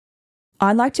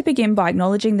I'd like to begin by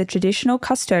acknowledging the traditional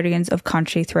custodians of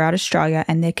country throughout Australia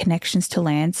and their connections to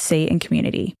land, sea and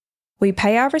community. We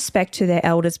pay our respect to their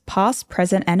elders past,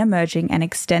 present and emerging and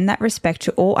extend that respect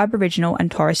to all Aboriginal and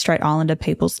Torres Strait Islander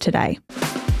peoples today.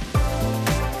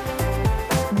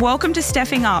 Welcome to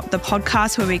Stephing Up, the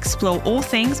podcast where we explore all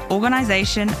things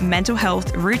organisation, mental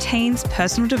health, routines,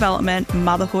 personal development,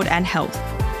 motherhood and health.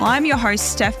 I'm your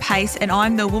host, Steph Pace, and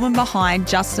I'm the woman behind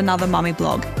Just Another Mummy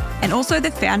blog, and also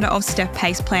the founder of Steph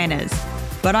Pace Planners.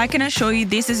 But I can assure you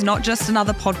this is not just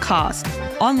another podcast.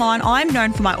 Online, I'm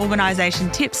known for my organisation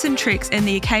tips and tricks and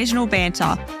the occasional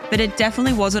banter, but it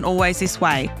definitely wasn't always this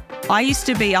way. I used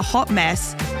to be a hot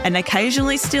mess, and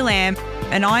occasionally still am,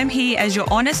 and I'm here as your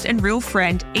honest and real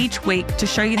friend each week to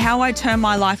show you how I turn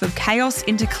my life of chaos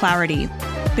into clarity.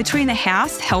 Between the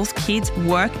house, health, kids,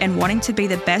 work, and wanting to be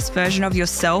the best version of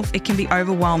yourself, it can be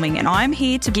overwhelming, and I'm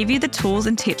here to give you the tools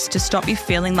and tips to stop you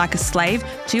feeling like a slave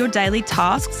to your daily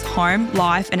tasks, home,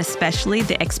 life, and especially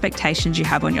the expectations you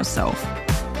have on yourself.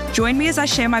 Join me as I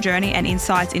share my journey and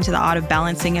insights into the art of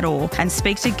balancing it all and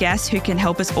speak to guests who can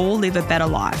help us all live a better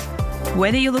life.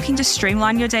 Whether you're looking to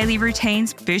streamline your daily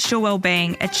routines, boost your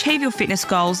well-being, achieve your fitness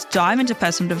goals, dive into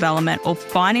personal development, or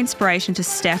find inspiration to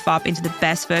step up into the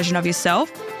best version of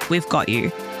yourself, we've got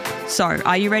you. So,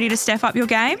 are you ready to step up your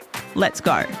game? Let's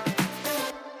go.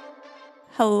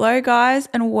 Hello, guys,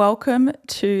 and welcome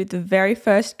to the very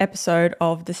first episode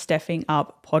of the Stephing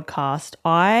Up podcast.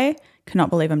 I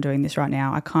cannot believe I'm doing this right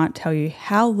now. I can't tell you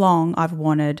how long I've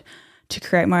wanted to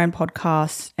create my own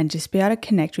podcast and just be able to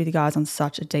connect with you guys on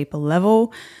such a deeper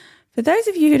level. For those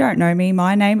of you who don't know me,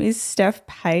 my name is Steph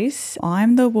Pace.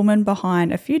 I'm the woman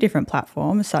behind a few different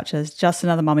platforms such as Just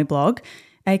Another Mummy blog,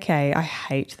 aka I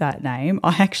hate that name.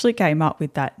 I actually came up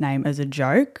with that name as a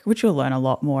joke, which you'll learn a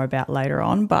lot more about later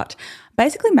on, but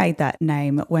basically made that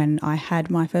name when I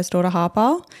had my first daughter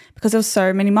Harper because there were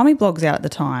so many mummy blogs out at the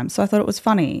time. So I thought it was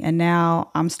funny and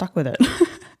now I'm stuck with it.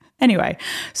 Anyway,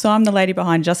 so I'm the lady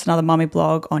behind Just Another Mummy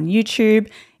blog on YouTube,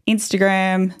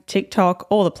 Instagram, TikTok,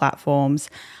 all the platforms.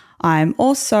 I'm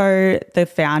also the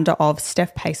founder of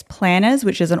Steph Pace Planners,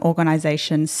 which is an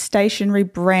organisation stationery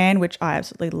brand, which I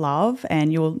absolutely love,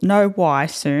 and you'll know why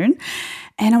soon.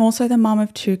 And I'm also the mum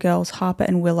of two girls, Harper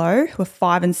and Willow, who are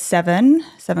 5 and 7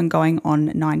 going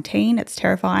on 19. It's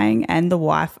terrifying, and the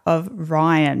wife of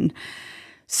Ryan.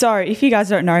 So if you guys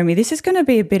don't know me, this is going to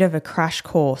be a bit of a crash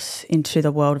course into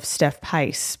the world of Steph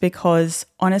Pace because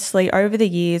honestly, over the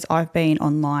years, I've been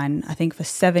online, I think for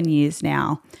 7 years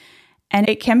now, and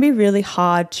it can be really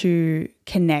hard to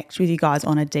connect with you guys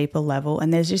on a deeper level.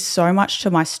 And there's just so much to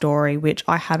my story, which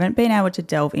I haven't been able to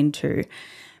delve into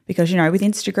because, you know, with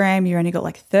Instagram, you only got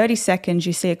like 30 seconds,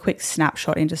 you see a quick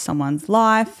snapshot into someone's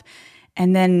life.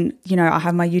 And then, you know, I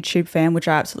have my YouTube fam, which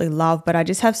I absolutely love, but I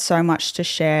just have so much to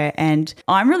share. And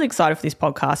I'm really excited for this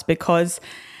podcast because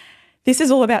this is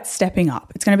all about stepping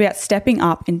up. It's going to be about stepping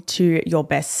up into your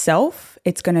best self.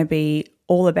 It's going to be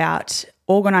all about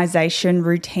organisation,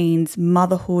 routines,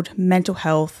 motherhood, mental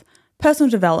health, personal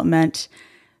development,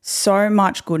 so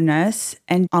much goodness.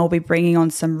 And I'll be bringing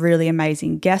on some really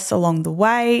amazing guests along the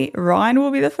way. Ryan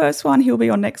will be the first one. He'll be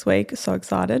on next week. So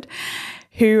excited.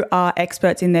 Who are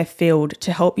experts in their field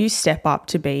to help you step up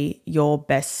to be your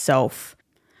best self.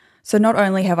 So not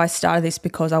only have I started this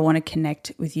because I want to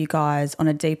connect with you guys on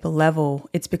a deeper level,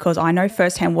 it's because I know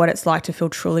firsthand what it's like to feel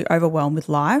truly overwhelmed with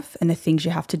life and the things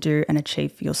you have to do and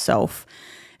achieve for yourself.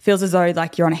 It feels as though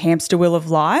like you're on a hamster wheel of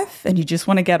life and you just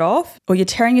want to get off, or you're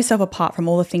tearing yourself apart from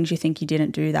all the things you think you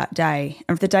didn't do that day.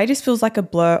 And if the day just feels like a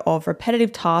blur of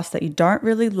repetitive tasks that you don't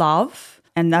really love,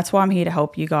 and that's why I'm here to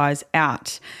help you guys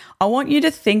out. I want you to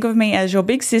think of me as your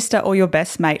big sister or your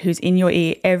best mate who's in your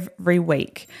ear every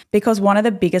week. Because one of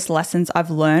the biggest lessons I've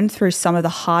learned through some of the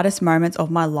hardest moments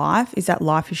of my life is that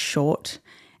life is short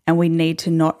and we need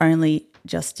to not only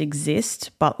just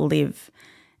exist, but live.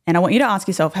 And I want you to ask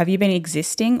yourself, have you been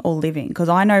existing or living? Because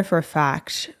I know for a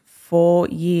fact, for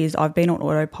years I've been on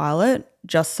autopilot,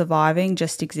 just surviving,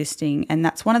 just existing. And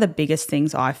that's one of the biggest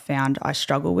things I've found I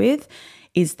struggle with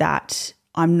is that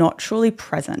I'm not truly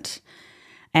present.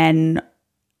 And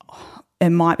it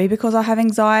might be because I have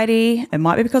anxiety. It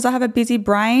might be because I have a busy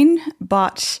brain.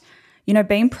 But, you know,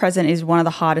 being present is one of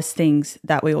the hardest things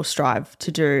that we all strive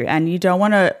to do. And you don't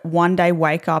want to one day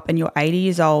wake up and you're 80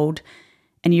 years old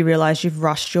and you realize you've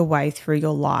rushed your way through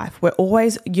your life. We're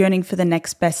always yearning for the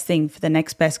next best thing, for the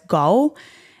next best goal.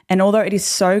 And although it is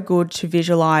so good to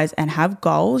visualize and have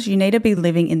goals, you need to be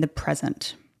living in the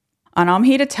present. And I'm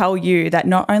here to tell you that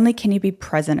not only can you be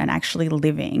present and actually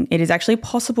living, it is actually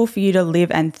possible for you to live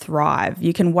and thrive.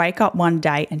 You can wake up one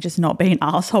day and just not be an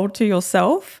asshole to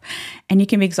yourself, and you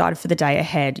can be excited for the day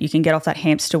ahead. You can get off that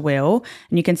hamster wheel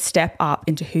and you can step up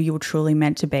into who you're truly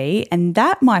meant to be. And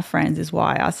that, my friends, is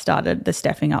why I started the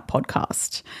Stephing Up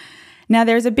podcast. Now,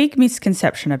 there's a big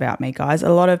misconception about me, guys.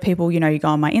 A lot of people, you go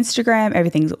on my Instagram,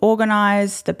 everything's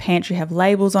organized, the pantry have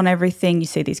labels on everything, you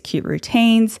see these cute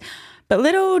routines. But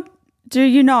little do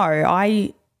you know,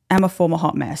 I am a former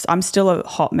hot mess. I'm still a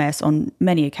hot mess on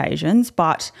many occasions,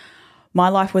 but my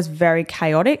life was very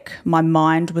chaotic. My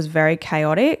mind was very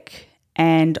chaotic.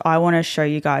 And I want to show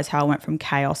you guys how I went from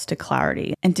chaos to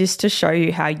clarity, and just to show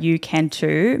you how you can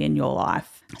too in your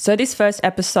life. So this first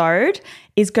episode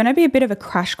is going to be a bit of a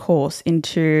crash course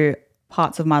into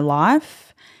parts of my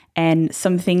life and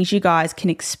some things you guys can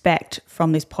expect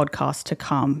from this podcast to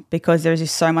come, because there's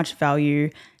just so much value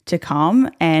to come,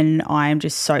 and I am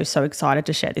just so excited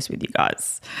to share this with you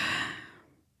guys.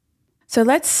 So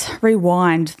let's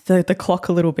rewind the clock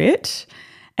a little bit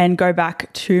and go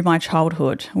back to my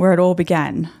childhood where it all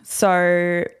began.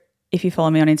 So if you follow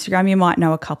me on Instagram, you might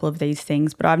know a couple of these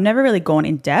things, but I've never really gone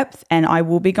in depth, and I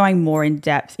will be going more in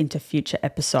depth into future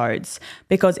episodes,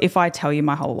 because if I tell you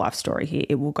my whole life story here,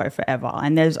 it will go forever,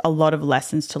 and there's a lot of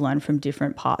lessons to learn from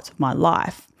different parts of my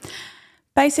life.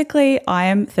 Basically, I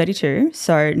am 32,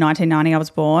 so 1990 I was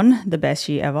born, the best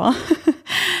year ever.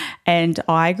 And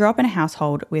I grew up in a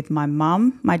household with my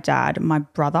mum, my dad, my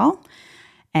brother,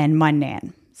 and my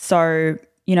nan. So,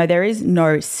 there is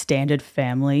no standard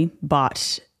family,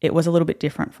 but it was a little bit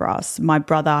different for us. My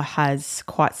brother has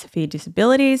quite severe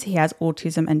disabilities. He has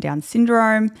autism and Down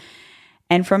syndrome.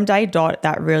 And from day dot,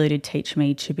 that really did teach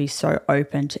me to be so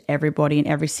open to everybody in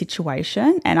every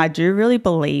situation. And I do really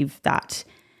believe that.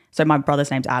 So my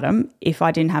brother's name's Adam. If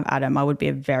I didn't have Adam, I would be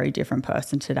a very different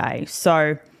person today.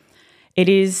 So it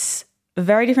is a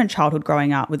very different childhood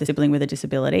growing up with a sibling with a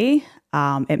disability.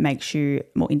 It makes you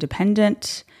more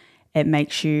independent. It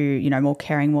makes you, more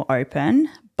caring, more open.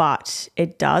 But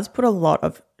it does put a lot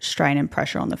of strain and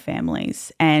pressure on the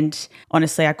families. And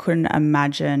honestly, I couldn't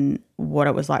imagine what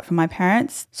it was like for my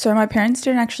parents. So my parents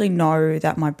didn't actually know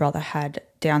that my brother had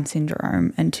Down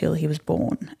syndrome until he was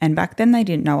born. And back then they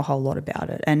didn't know a whole lot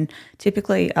about it. And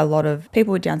typically a lot of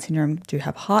people with Down syndrome do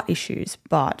have heart issues,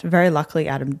 but very luckily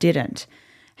Adam didn't.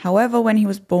 However, when he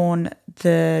was born,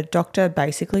 the doctor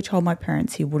basically told my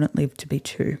parents he wouldn't live to be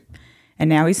 2. And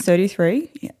now he's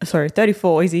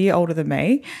 34. He's a year older than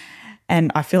me.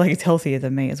 And I feel like he's healthier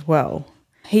than me as well.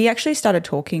 He actually started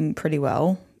talking pretty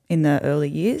well in the early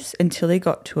years until he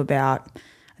got to about,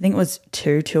 I think it was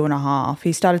 2.5.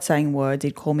 He started saying words.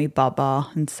 He'd call me Baba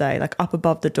and say like up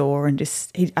above the door, and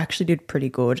he actually did pretty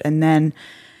good. And then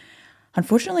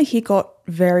unfortunately he got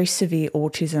very severe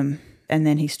autism, and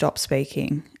then he stopped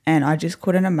speaking. And I just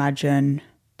couldn't imagine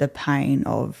the pain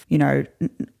of,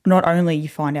 not only you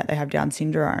find out they have Down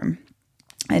syndrome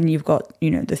and you've got, the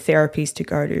therapies to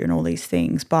go to and all these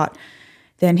things, but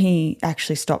then he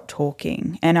actually stopped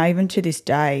talking. And even to this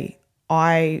day,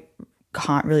 I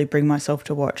can't really bring myself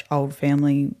to watch old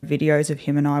family videos of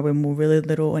him and I when we were really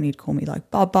little, and he'd call me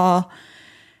like Baba,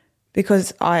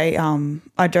 because I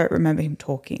don't remember him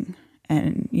talking.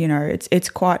 And, it's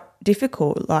quite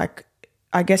difficult. Like,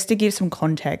 I guess to give some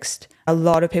context, a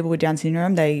lot of people with Down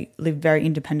syndrome, they live very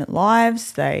independent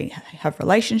lives. They have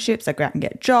relationships, they go out and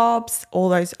get jobs, all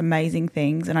those amazing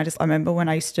things. And I remember when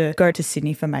I used to go to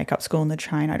Sydney for makeup school on the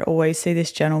train, I'd always see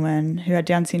this gentleman who had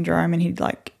Down syndrome, and he'd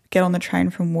like get on the train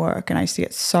from work, and I used to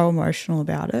get so emotional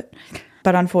about it.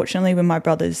 But unfortunately, with my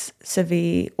brother's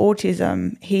severe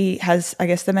autism, he has, I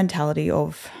guess, the mentality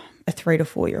of a 3 to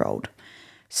 4 year old.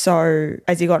 So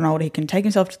as he gotten older, he can take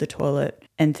himself to the toilet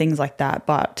and things like that.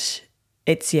 But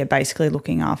it's, basically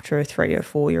looking after a 3 or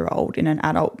 4 year old in an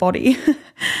adult body.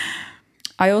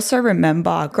 I also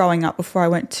remember growing up before I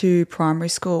went to primary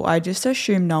school, I just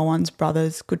assumed no one's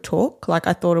brothers could talk. Like,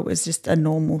 I thought it was just a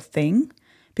normal thing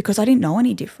because I didn't know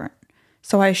any different.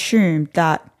 So I assumed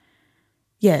that,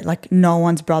 no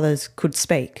one's brothers could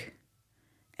speak,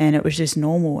 and it was just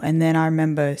normal. And then I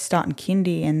remember starting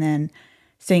kindy and then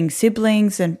seeing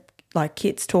siblings and like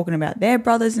kids talking about their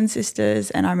brothers and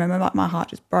sisters. And I remember like my heart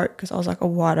just broke because I was like, oh,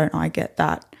 why don't I get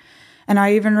that? And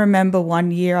I even remember one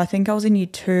year, I think I was in year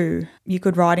 2, you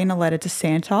could write in a letter to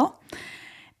Santa.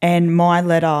 And my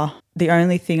letter, the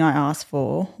only thing I asked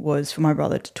for was for my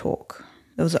brother to talk.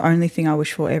 That was the only thing I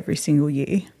wished for every single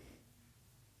year.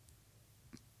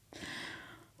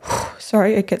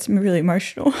 Sorry, it gets me really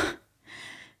emotional.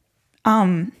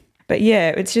 But yeah,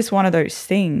 it's just one of those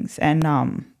things. And,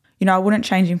 I wouldn't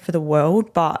change him for the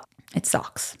world, but it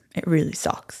sucks. It really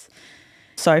sucks.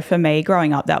 So for me,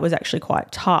 growing up, that was actually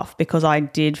quite tough because I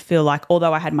did feel like,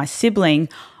 although I had my sibling,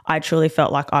 I truly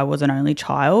felt like I was an only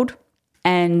child.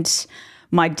 And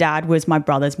my dad was my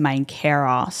brother's main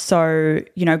carer. So,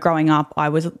 growing up, I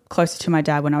was closer to my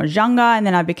dad when I was younger, and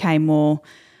then I became more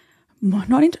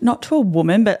not to a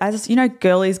woman, but as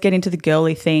girlies get into the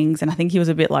girly things. And I think he was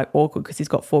a bit like awkward because he's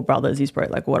got 4 brothers. He's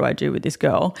probably like, what do I do with this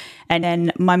girl? And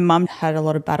then my mum had a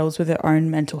lot of battles with her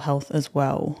own mental health as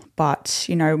well. But,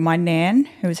 my nan,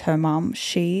 who was her mum,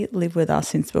 she lived with us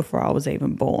since before I was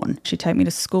even born. She'd take me to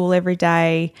school every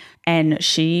day, and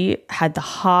she had the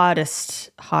hardest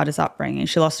upbringing.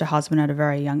 She lost her husband at a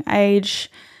very young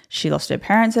age. She lost her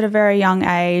parents at a very young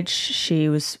age. She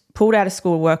was pulled out of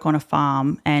school to work on a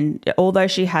farm. And although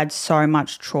she had so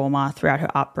much trauma throughout her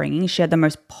upbringing, she had the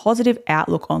most positive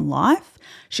outlook on life.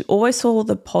 She always saw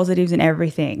the positives in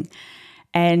everything.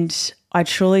 And I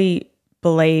truly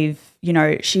believe,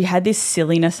 she had this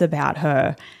silliness about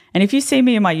her. And if you see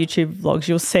me in my YouTube vlogs,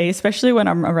 you'll see, especially when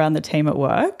I'm around the team at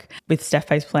work with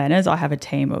Steph-based planners, I have a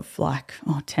team of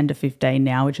 10 to 15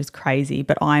 now, which is crazy.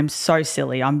 But I'm so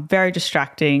silly. I'm very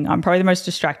distracting. I'm probably the most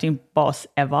distracting boss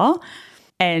ever.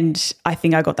 And I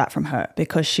think I got that from her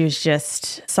because she was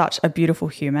just such a beautiful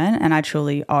human, and I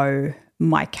truly owe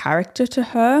my character to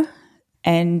her.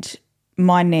 And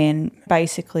my nan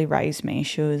basically raised me.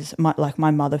 She was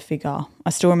my mother figure. I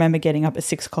still remember getting up at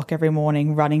 6 o'clock every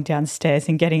morning, running downstairs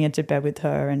and getting into bed with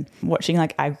her and watching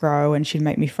aggro, and she'd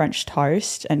make me French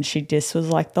toast. And she just was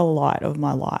like the light of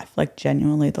my life, like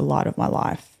genuinely the light of my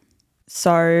life.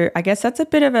 So I guess that's a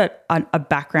bit of a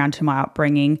background to my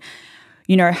upbringing.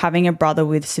 Having a brother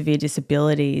with severe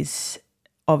disabilities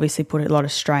obviously put a lot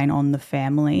of strain on the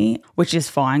family, which is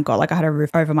fine. God, I had a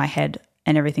roof over my head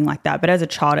and everything like that. But as a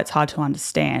child, it's hard to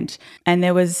understand. And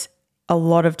there was a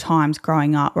lot of times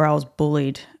growing up where I was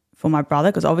bullied for my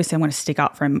brother because obviously I'm going to stick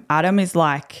up for him. Adam is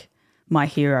like my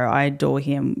hero. I adore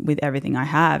him with everything I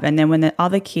have. And then when the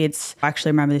other kids, I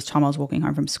actually remember this time I was walking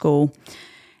home from school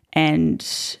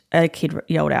and a kid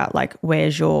yelled out,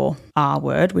 where's your R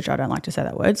word, which I don't like to say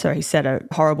that word. So he said a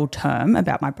horrible term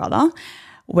about my brother.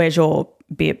 Where's your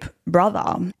BIP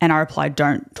brother? And I replied,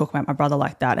 don't talk about my brother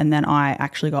like that. And then I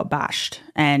actually got bashed.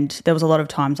 And there was a lot of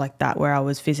times like that where I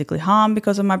was physically harmed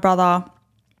because of my brother.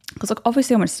 Because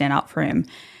obviously I'm going to stand up for him.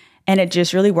 And it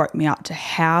just really woke me up to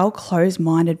how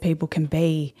close-minded people can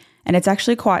be. And it's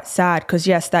actually quite sad because,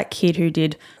 yes, that kid who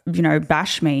did,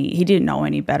 bash me, he didn't know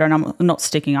any better, and I'm not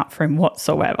sticking up for him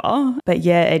whatsoever. But,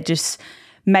 yeah, it just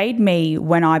made me,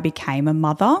 when I became a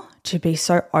mother, to be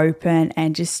so open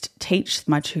and just teach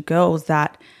my 2 girls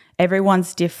that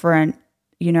everyone's different.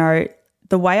 The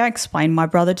way I explain my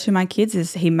brother to my kids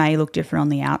is he may look different on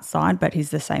the outside, but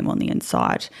he's the same on the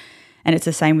inside. And it's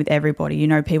the same with everybody.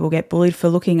 People get bullied for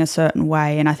looking a certain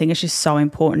way, and I think it's just so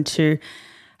important to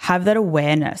have that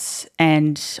awareness.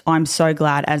 And I'm so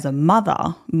glad as a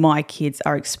mother, my kids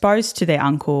are exposed to their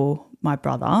uncle, my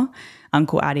brother,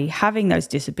 Uncle Addy, having those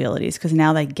disabilities because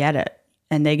now they get it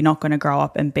and they're not going to grow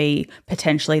up and be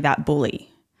potentially that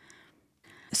bully.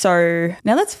 So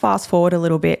now let's fast forward a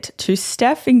little bit to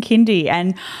Steph in kindy.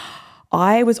 And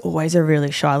I was always a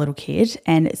really shy little kid,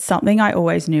 and something I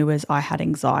always knew was I had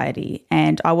anxiety.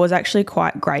 And I was actually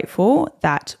quite grateful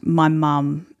that my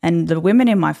mum and the women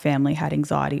in my family had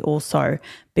anxiety also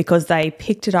because they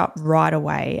picked it up right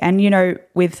away. And,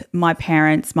 with my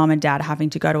parents, mum and dad having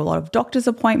to go to a lot of doctor's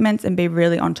appointments and be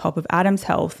really on top of Adam's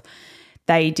health,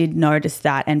 they did notice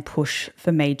that and push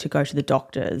for me to go to the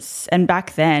doctors. And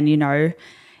back then,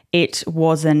 it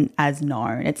wasn't as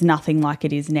known. It's nothing like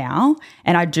it is now.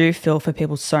 And I do feel for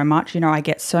people so much. I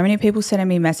get so many people sending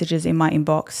me messages in my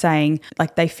inbox saying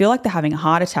they feel like they're having a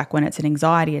heart attack when it's an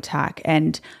anxiety attack,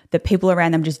 and the people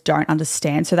around them just don't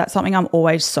understand. So that's something I'm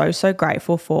always so, so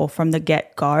grateful for from the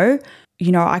get-go.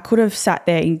 I could have sat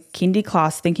there in kindy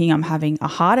class thinking I'm having a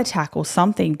heart attack or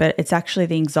something, but it's actually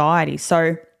the anxiety.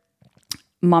 So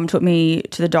Mum took me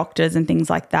to the doctors and things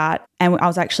like that. And I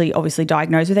was actually obviously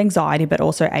diagnosed with anxiety, but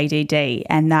also ADD.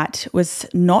 And that was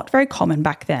not very common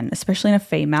back then, especially in a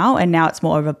female. And now it's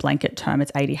more of a blanket term.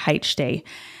 It's ADHD.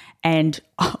 And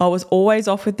I was always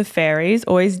off with the fairies,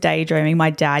 always daydreaming.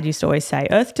 My dad used to always say,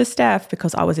 Earth to Steph,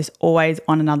 because I was just always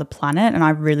on another planet and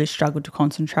I really struggled to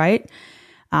concentrate.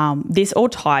 This all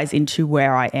ties into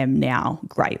where I am now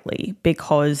greatly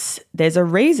because there's a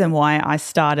reason why I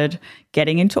started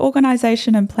getting into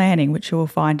organisation and planning, which you will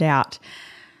find out.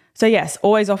 So yes,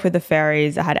 always off with the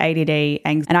fairies. I had ADD,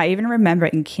 and I even remember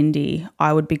in kindy,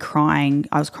 I would be crying.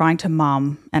 I was crying to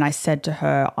mum and I said to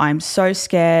her, I'm so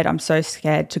scared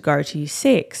to go to year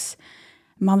 6.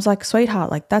 Mum's like,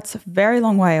 sweetheart, like that's a very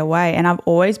long way away. And I've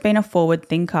always been a forward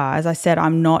thinker. As I said,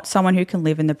 I'm not someone who can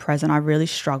live in the present. I really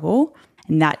struggle.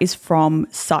 And that is from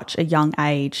such a young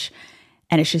age.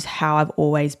 And it's just how I've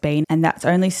always been. And that's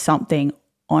only something,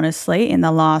 honestly, in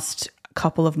the last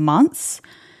couple of months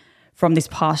from this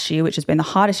past year, which has been the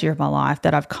hardest year of my life,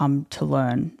 that I've come to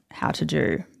learn how to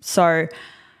do. So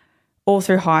all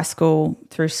through high school,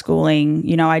 through schooling,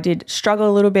 you know, I did struggle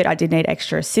a little bit. I did need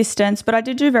extra assistance, but I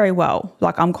did do very well.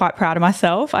 Like, I'm quite proud of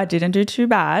myself. I didn't do too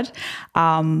bad.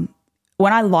 When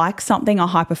I like something, I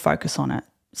hyper-focus on it.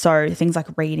 So things like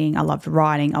reading, I loved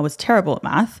writing. I was terrible at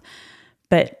math,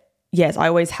 but yes, I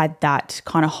always had that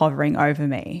kind of hovering over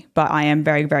me. But I am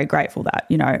very, very grateful that,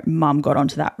 you know, Mum got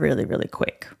onto that really, really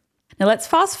quick. Now let's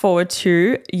fast forward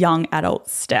to young adult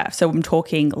Steph. So I'm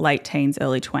talking late teens,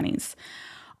 early 20s.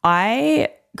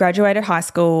 I graduated high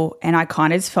school and I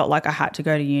kind of just felt like I had to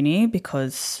go to uni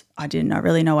because I didn't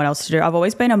really know what else to do. I've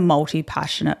always been a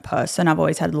multi-passionate person. I've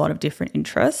always had a lot of different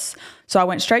interests. So I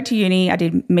went straight to uni. I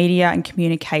did media and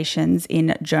communications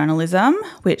in journalism,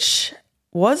 which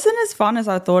wasn't as fun as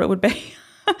I thought it would be.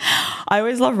 I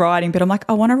always love writing, but I'm like,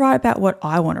 I want to write about what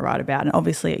I want to write about. And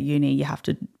obviously at uni, you have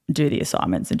to do the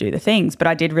assignments and do the things. But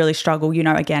I did really struggle, you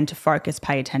know, again, to focus,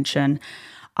 pay attention.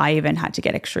 I even had to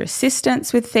get extra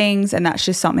assistance with things, and that's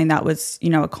just something that was, you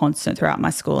know, a constant throughout my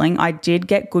schooling. I did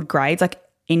get good grades, like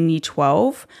in year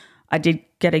 12, I did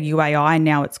get a UAI, and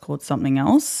now it's called something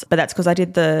else, but that's because I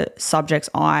did the subjects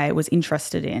I was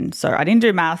interested in. So I didn't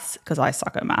do maths because I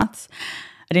suck at maths.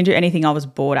 I didn't do anything I was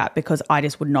bored at because I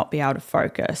just would not be able to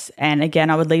focus. And again,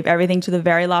 I would leave everything to the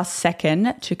very last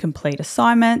second to complete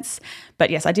assignments. But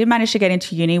yes, I did manage to get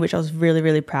into uni, which I was really,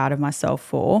 really proud of myself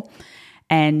for.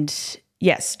 And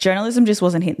yes, journalism just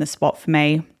wasn't hitting the spot for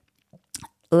me.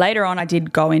 Later on, I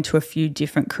did go into a few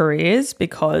different careers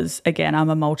because, again, I'm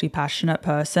a multi-passionate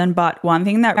person. But one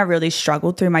thing that I really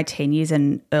struggled through my teen years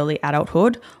and early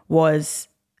adulthood was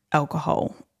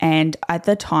alcohol. And at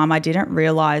the time, I didn't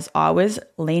realize I was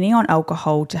leaning on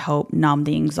alcohol to help numb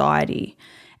the anxiety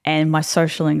and my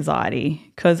social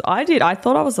anxiety, because I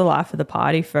thought I was the life of the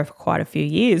party for quite a few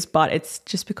years, but it's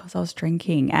just because I was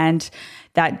drinking, and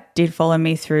that did follow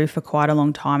me through for quite a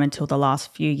long time until the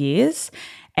last few years.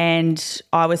 And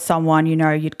I was someone, you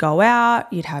know, you'd go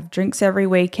out, you'd have drinks every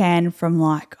weekend from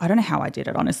like, I don't know how I did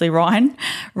it, honestly.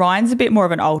 Ryan's a bit more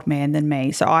of an old man than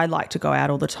me, so I like to go out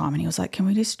all the time, and he was like, can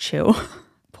we just chill?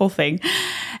 Poor thing.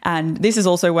 And this is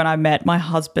also when I met my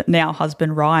now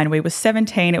husband, Ryan. We were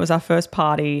 17. It was our first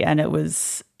party, and it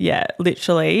was, yeah,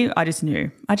 literally, I just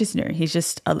knew. He's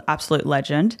just an absolute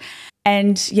legend.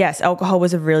 And yes, alcohol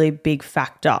was a really big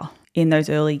factor in those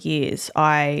early years.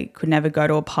 I could never go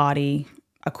to a party.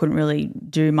 I couldn't really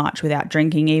do much without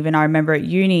drinking. Even I remember at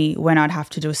uni when I'd have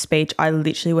to do a speech, I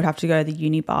literally would have to go to the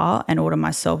uni bar and order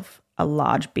myself a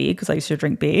large beer, because I used to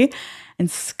drink beer,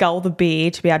 and scull the beer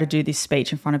to be able to do this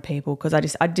speech in front of people, because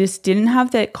I just didn't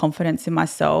have that confidence in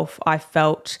myself.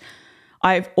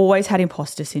 I've always had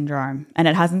imposter syndrome, and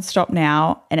it hasn't stopped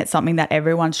now, and it's something that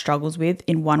everyone struggles with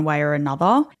in one way or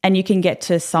another. And you can get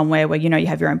to somewhere where, you know, you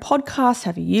have your own podcast,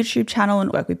 have your YouTube channel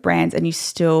and work with brands, and you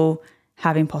still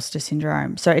have imposter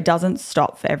syndrome. So it doesn't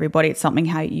stop for everybody. It's something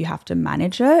how you have to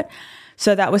manage it.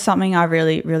 So that was something I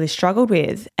really, really struggled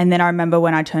with. And then I remember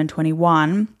when I turned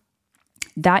 21,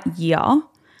 that year,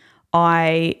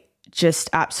 I just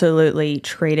absolutely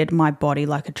treated my body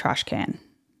like a trash can.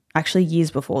 Actually, years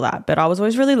before that. But I was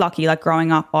always really lucky. Like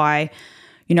growing up, I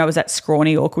was that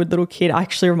scrawny, awkward little kid. I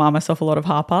actually remind myself a lot of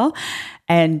Harper.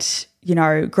 And, you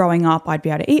know, growing up, I'd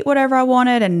be able to eat whatever I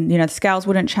wanted, and, you know, the scales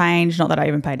wouldn't change. Not that I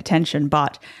even paid attention.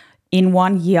 But in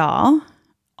 1 year,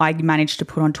 I managed to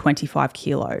put on 25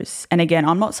 kilos. And again,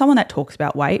 I'm not someone that talks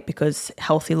about weight because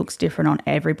healthy looks different on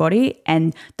everybody.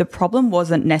 And the problem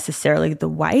wasn't necessarily the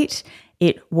weight.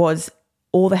 It was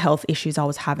all the health issues I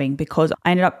was having, because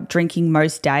I ended up drinking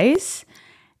most days,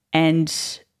 and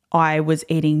I was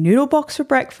eating noodle box for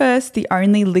breakfast. The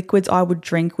only liquids I would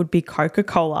drink would be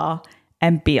Coca-Cola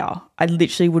and beer. I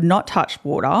literally would not touch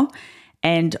water,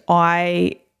 and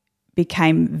I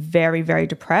became very, very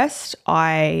depressed.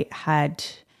 I had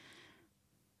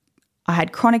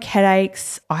chronic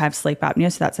headaches. I have sleep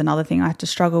apnea, so that's another thing I had to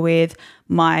struggle with.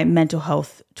 My mental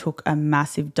health took a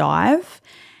massive dive,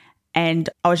 and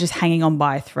I was just hanging on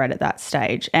by a thread at that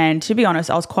stage. And to be honest,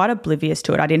 I was quite oblivious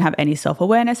to it. I didn't have any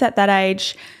self-awareness at that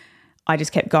age. I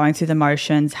just kept going through the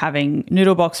motions, having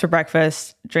noodle box for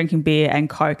breakfast, drinking beer and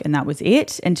Coke, and that was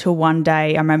it. Until one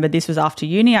day, I remember this was after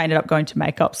uni, I ended up going to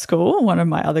makeup school, one of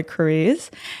my other careers.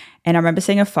 And I remember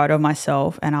seeing a photo of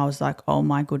myself, and I was like, oh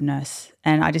my goodness.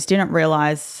 And I just didn't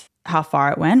realize how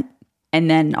far it went. And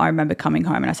then I remember coming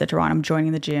home and I said to Ryan, I'm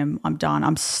joining the gym. I'm done.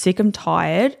 I'm sick and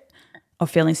tired of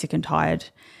feeling sick and tired.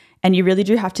 And you really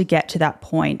do have to get to that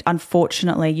point.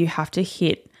 Unfortunately, you have to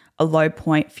hit a low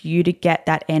point for you to get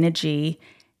that energy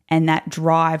and that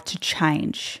drive to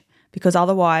change. Because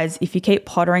otherwise, if you keep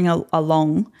pottering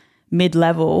along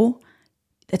mid-level,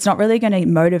 it's not really going to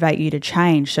motivate you to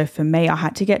change. So for me, I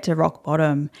had to get to rock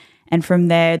bottom. And from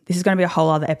there, this is going to be a whole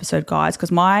other episode, guys,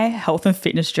 because my health and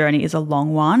fitness journey is a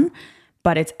long one,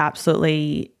 but it's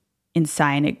absolutely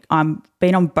insane. I've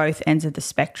been on both ends of the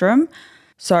spectrum.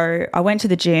 So I went to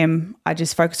the gym. I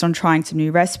just focused on trying some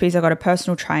new recipes. I got a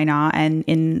personal trainer, and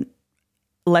in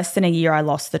less than a year, I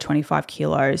lost the 25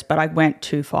 kilos, but I went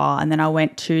too far. And then I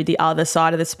went to the other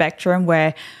side of the spectrum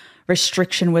where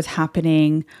restriction was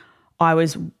happening. I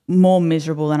was more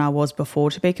miserable than I was before,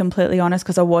 to be completely honest,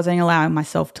 because I wasn't allowing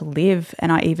myself to live.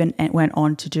 And I even went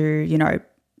on to do,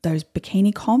 those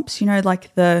bikini comps,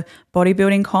 like the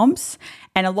bodybuilding comps.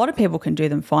 And a lot of people can do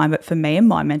them fine. But for me and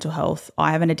my mental health,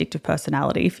 I have an addictive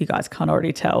personality, if you guys can't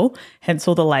already tell, hence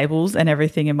all the labels and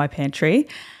everything in my pantry.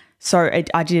 So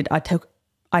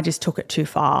I just took it too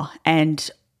far. And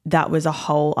that was a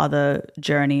whole other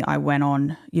journey I went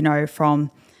on, from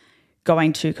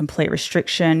going to complete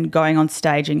restriction, going on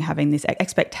staging, having this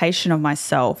expectation of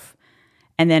myself,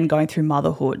 and then going through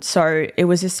motherhood. So it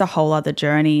was just a whole other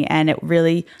journey, and it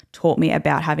really taught me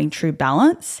about having true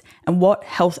balance and what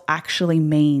health actually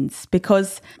means,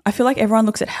 because I feel like everyone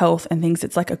looks at health and thinks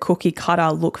it's like a cookie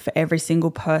cutter look for every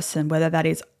single person, whether that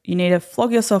is you need to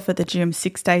flog yourself at the gym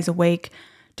 6 days a week,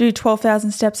 do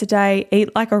 12,000 steps a day,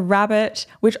 eat like a rabbit,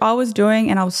 which I was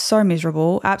doing, and I was so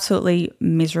miserable, absolutely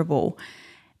miserable.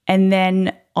 And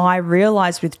then I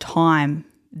realized with time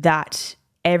that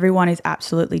everyone is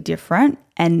absolutely different,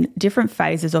 and different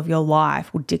phases of your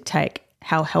life will dictate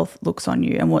how health looks on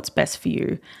you and what's best for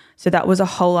you. So that was a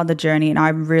whole other journey, and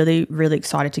I'm really, really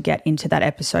excited to get into that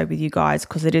episode with you guys,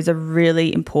 because it is a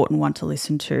really important one to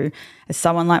listen to. As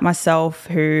someone like myself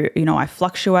who, I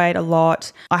fluctuate a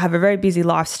lot, I have a very busy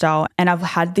lifestyle, and I've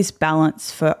had this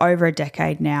balance for over a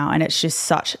decade now, and it's just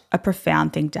such a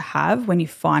profound thing to have when you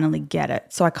finally get it.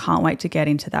 So I can't wait to get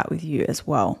into that with you as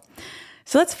well.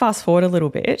 So let's fast forward a little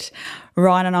bit.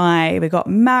 Ryan and we got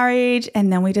married,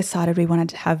 and then we decided we wanted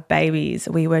to have babies.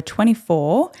 We were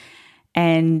 24.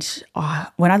 And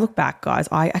when I look back, guys,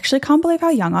 I actually can't believe how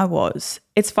young I was.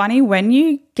 It's funny when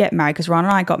you get married, because Ryan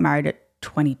and I got married at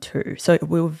 22. So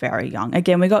we were very young.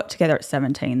 Again, we got together at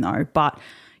 17 though. But,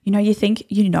 you think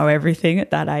you know everything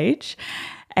at that age.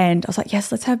 And I was like,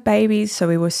 yes, let's have babies. So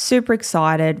we were super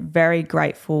excited, very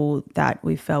grateful that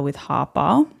we fell with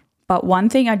Harper. But one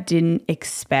thing I didn't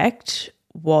expect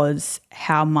was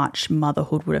how much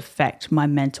motherhood would affect my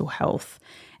mental health.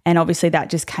 And obviously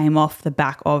that just came off the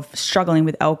back of struggling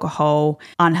with alcohol,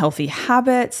 unhealthy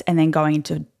habits, and then going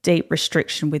into deep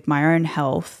restriction with my own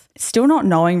health. Still not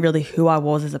knowing really who I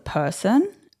was as a person.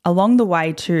 Along the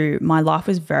way too, my life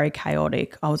was very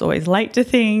chaotic. I was always late to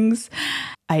things,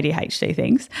 ADHD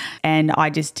things, and I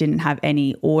just didn't have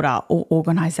any order or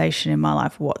organization in my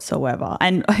life whatsoever.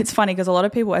 And it's funny because a lot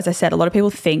of people, as I said, a lot of people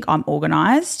think I'm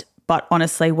organized, but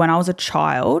honestly, when I was a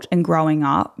child and growing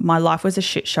up, my life was a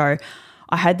shit show.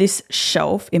 I had this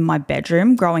shelf in my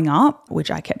bedroom growing up, which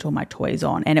I kept all my toys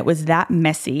on, and it was that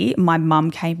messy. My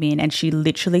mum came in and she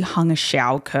literally hung a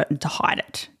shower curtain to hide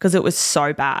it because it was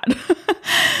so bad.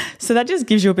 So that just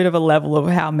gives you a bit of a level of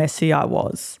how messy I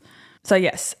was. So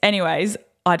yes, anyways,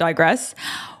 I digress.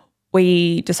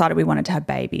 We decided we wanted to have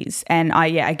babies, and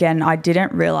I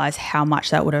didn't realize how much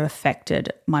that would have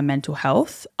affected my mental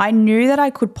health. I knew that I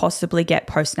could possibly get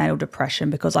postnatal depression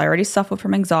because I already suffered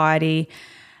from anxiety,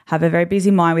 have a very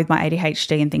busy mind with my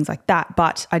ADHD and things like that,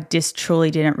 but I just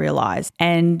truly didn't realize.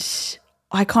 And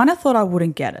I kind of thought I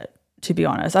wouldn't get it, to be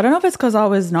honest. I don't know if it's because I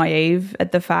was naive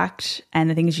at the fact, and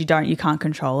the thing is you can't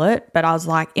control it. But I was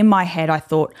like, in my head, I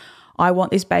thought, I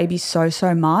want this baby so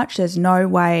much. There's no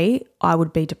way I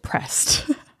would be depressed.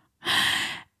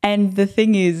 And the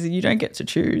thing is, you don't get to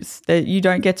choose. You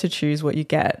don't get to choose what you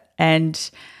get.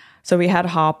 And so we had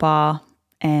Harper.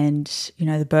 And,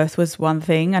 the birth was one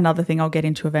thing, another thing I'll get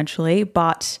into eventually.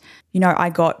 But, I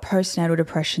got postnatal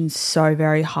depression so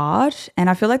very hard. And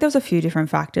I feel like there was a few different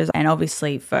factors. And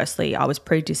obviously, firstly, I was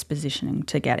predispositioning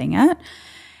to getting it.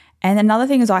 And another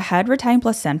thing is I had retained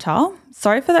placenta.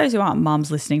 Sorry for those who aren't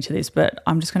mums listening to this, but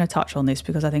I'm just going to touch on this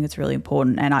because I think it's really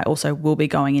important. And I also will be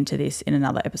going into this in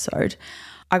another episode.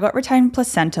 I got retained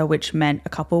placenta, which meant a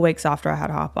couple of weeks after I had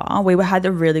Harper. We had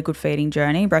a really good feeding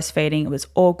journey, breastfeeding. It was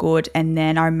all good. And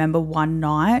then I remember one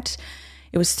night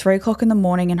It was 3 o'clock in the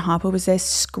morning and Harper was there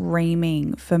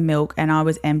screaming for milk and I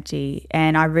was empty.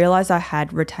 And I realized I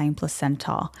had retained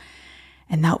placenta.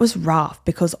 And that was rough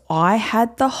because I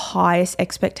had the highest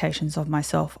expectations of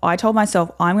myself. I told myself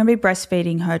I'm going to be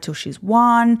breastfeeding her till she's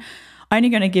 1. Only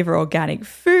going to give her organic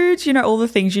foods, all the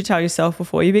things you tell yourself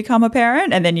before you become a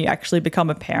parent. And then you actually become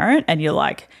a parent and you're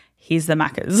like, here's the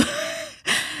Maccas.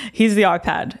 Here's the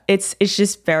iPad. It's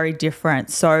just very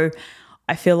different. So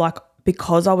I feel like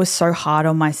because I was so hard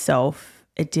on myself,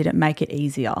 it didn't make it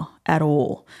easier at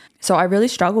all. So I really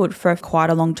struggled for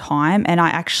quite a long time, and I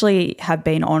actually have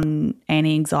been on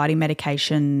anti-anxiety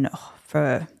medication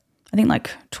for I think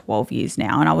like 12 years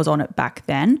now, and I was on it back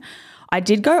then. I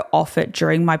did go off it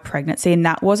during my pregnancy, and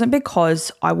that wasn't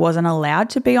because I wasn't allowed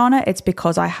to be on it. It's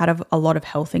because I had a lot of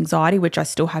health anxiety, which I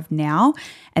still have now,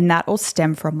 and that all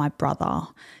stemmed from my brother.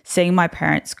 Seeing my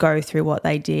parents go through what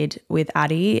they did with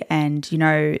Addie and,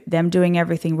 them doing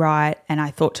everything right, and I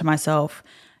thought to myself,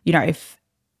 if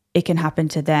it can happen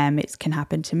to them, it can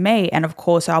happen to me. And of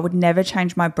course, I would never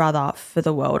change my brother for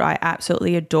the world. I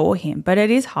absolutely adore him, but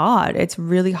it is hard. It's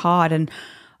really hard. And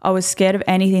I was scared of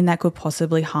anything that could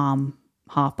possibly harm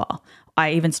Harper.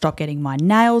 I even stopped getting my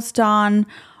nails done.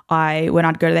 When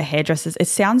I'd go to the hairdressers, it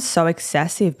sounds so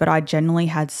excessive, but I genuinely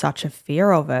had such a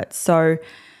fear of it. So,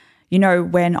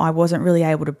 when I wasn't really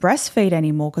able to breastfeed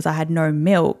anymore because I had no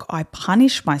milk, I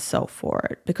punished myself for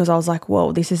it because I was like,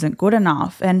 whoa, this isn't good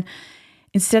enough. And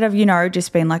instead of,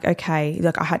 just being like, okay,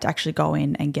 I had to actually go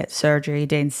in and get surgery,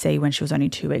 D&C, when she was only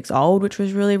 2 weeks old, which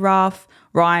was really rough.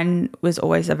 Ryan was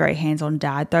always a very hands-on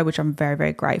dad though, which I'm very,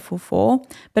 very grateful for.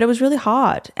 But it was really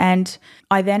hard. And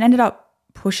I then ended up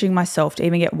pushing myself to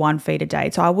even get 1 feed a day.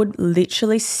 So I would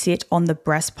literally sit on the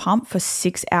breast pump for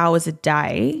 6 hours a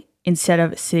day instead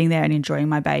of sitting there and enjoying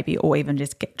my baby or even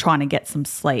just trying to get some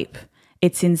sleep.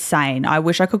 It's insane. I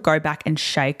wish I could go back and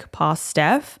shake past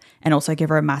Steph and also give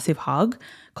her a massive hug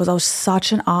because I was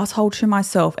such an asshole to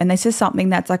myself. And this is something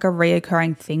that's like a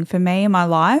reoccurring thing for me in my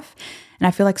life. And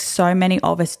I feel like so many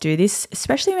of us do this,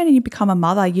 especially when you become a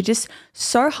mother. You're just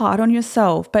so hard on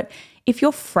yourself. But if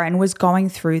your friend was going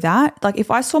through that, like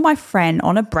if I saw my friend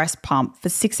on a breast pump for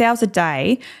 6 hours a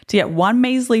day to get 1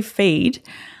 measly feed,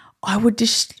 I would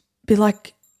just be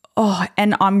like, oh,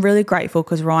 and I'm really grateful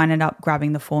because Ryan ended up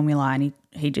grabbing the formula and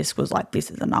he just was like, this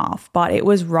is enough. But it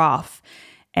was rough.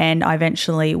 And I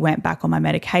eventually went back on my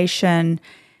medication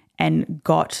and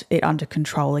got it under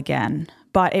control again.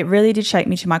 But it really did shake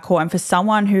me to my core. And for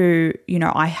someone who,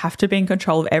 I have to be in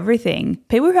control of everything.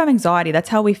 People who have anxiety, that's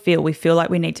how we feel. We feel like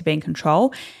we need to be in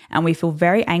control and we feel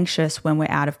very anxious when we're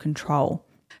out of control.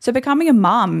 So becoming a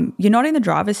mum, you're not in the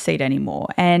driver's seat anymore.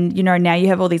 And, now you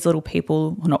have all these little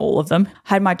people, well, not all of them. I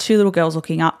had my 2 little girls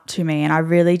looking up to me and I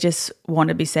really just want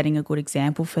to be setting a good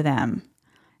example for them.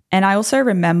 And I also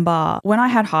remember when I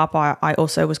had Harper, I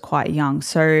also was quite young.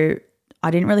 So I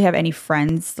didn't really have any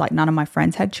friends, like none of my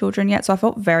friends had children yet. So I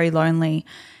felt very lonely.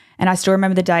 And I still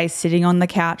remember the day sitting on the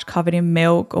couch covered in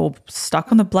milk or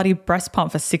stuck on the bloody breast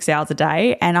pump for 6 hours a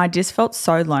day. And I just felt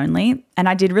so lonely. And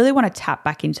I did really want to tap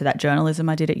back into that journalism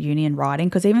I did at uni and writing,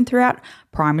 because even throughout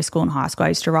primary school and high school, I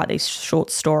used to write these short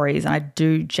stories and I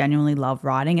do genuinely love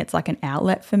writing. It's like an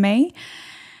outlet for me.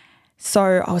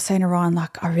 So I was saying to Ryan,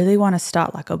 I really want to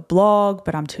start a blog,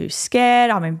 but I'm too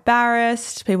scared. I'm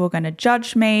embarrassed. People are going to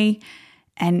judge me.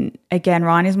 And again,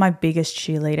 Ryan is my biggest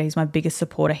cheerleader. He's my biggest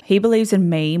supporter. He believes in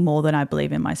me more than I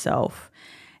believe in myself.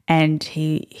 And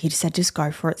he just said, just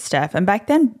go for it, Steph. And back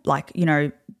then,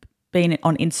 being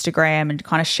on Instagram and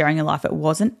kind of sharing your life, it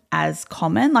wasn't as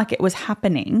common. It was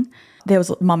happening. There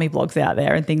was mummy blogs out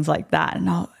there and things like that.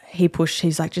 And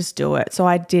he's like, just do it. So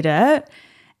I did it.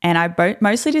 And I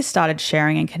mostly just started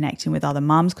sharing and connecting with other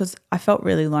mums because I felt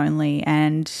really lonely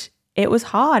and it was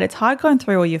hard. It's hard going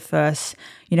through all your first,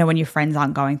 when your friends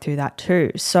aren't going through that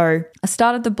too. So I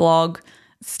started the blog,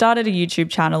 started a YouTube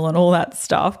channel and all that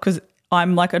stuff because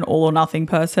I'm like an all or nothing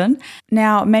person.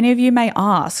 Now, many of you may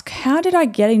ask, how did I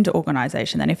get into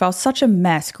organisation then? If I was such a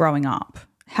mess growing up,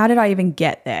 how did I even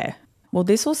get there? Well,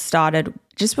 this all started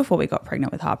just before we got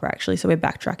pregnant with Harper actually. So we're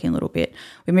backtracking a little bit.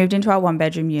 We moved into our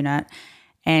 1-bedroom unit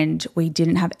and we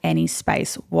didn't have any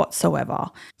space whatsoever.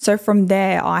 So from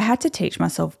there, I had to teach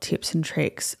myself tips and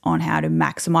tricks on how to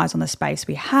maximize on the space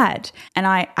we had. And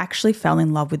I actually fell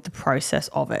in love with the process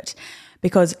of it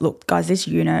because look, guys, this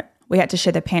unit We had to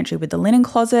share the pantry with the linen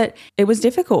closet. It was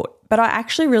difficult, but I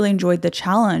actually really enjoyed the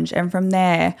challenge. And from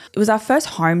there, it was our first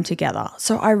home together.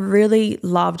 So I really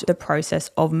loved the process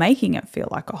of making it feel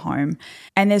like a home.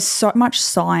 And there's so much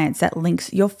science that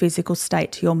links your physical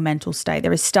state to your mental state.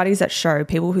 There are studies that show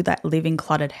people that live in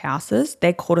cluttered houses,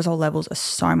 their cortisol levels are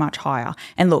so much higher.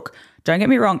 And look, don't get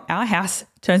me wrong, our house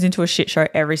turns into a shit show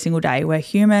every single day. We're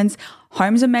humans.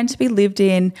 Homes are meant to be lived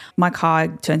in. My car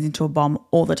turns into a bomb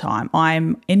all the time.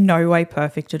 I'm in no way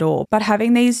perfect at all. But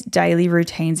having these daily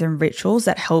routines and rituals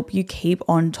that help you keep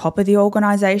on top of the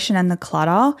organization and the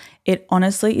clutter, it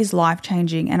honestly is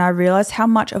life-changing. And I realized how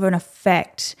much of an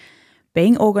effect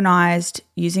being organized,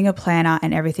 using a planner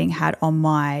and everything had on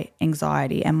my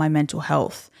anxiety and my mental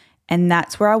health. And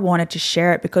that's where I wanted to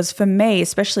share it, because for me,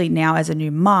 especially now as a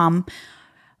new mum,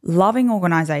 loving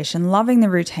organization, loving the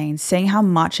routine, seeing how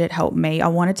much it helped me, I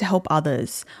wanted to help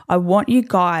others. I want you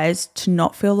guys to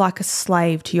not feel like a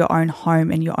slave to your own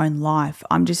home and your own life.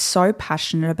 I'm just so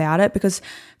passionate about it, because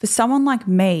for someone like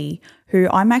me, who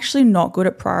I'm actually not good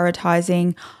at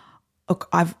prioritizing, look,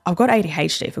 I've got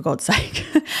ADHD, for God's sake.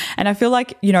 And I feel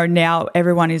like, now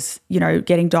everyone is,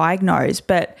 getting diagnosed,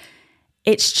 but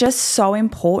it's just so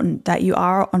important that you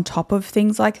are on top of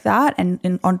things like that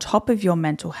and on top of your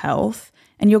mental health,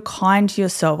 and you're kind to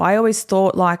yourself. I always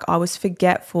thought like I was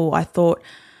forgetful. I thought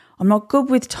I'm not good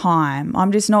with time.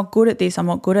 I'm just not good at this. I'm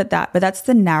not good at that. But that's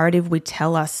the narrative we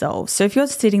tell ourselves. So if you're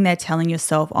sitting there telling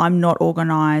yourself, I'm not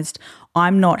organized,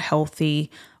 I'm not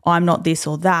healthy, I'm not this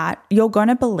or that, you're going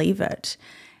to believe it.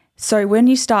 So when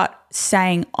you start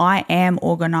saying, I am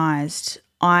organized,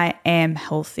 I am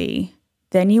healthy,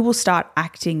 then you will start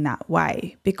acting that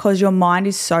way, because your mind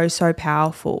is so, so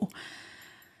powerful.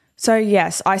 So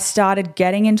yes, I started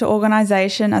getting into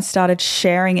organization. I started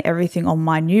sharing everything on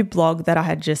my new blog that I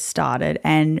had just started,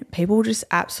 and people just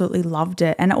absolutely loved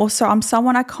it. And also I'm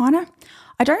someone I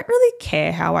don't really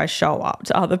care how I show up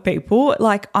to other people.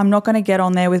 Like, I'm not going to get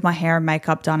on there with my hair and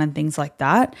makeup done and things like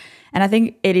that. And I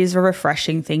think it is a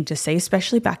refreshing thing to see,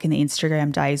 especially back in the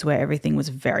Instagram days where everything was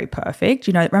very perfect.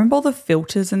 Remember all the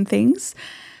filters and things?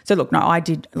 So I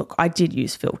did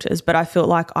use filters, but I felt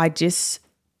like I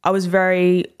was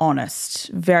very honest,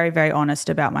 very, very honest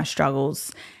about my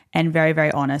struggles, and very,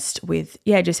 very honest with,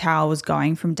 just how I was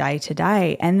going from day to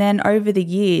day. And then over the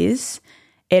years,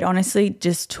 it honestly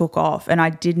just took off, and I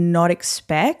did not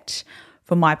expect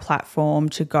for my platform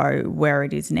to go where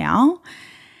it is now.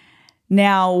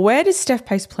 Now, where does Steph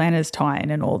Pace Planners tie in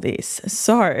and all this?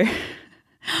 So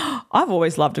I've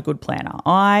always loved a good planner.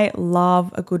 I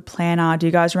love a good planner. Do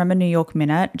you guys remember New York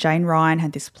Minute? Jane Ryan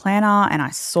had this planner, and I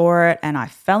saw it and I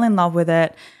fell in love with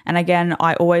it. And again,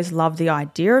 I always loved the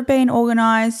idea of being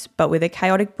organized, but with a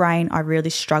chaotic brain, I really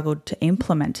struggled to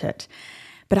implement it.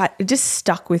 But it just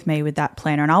stuck with me with that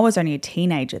planner, and I was only a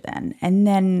teenager then. And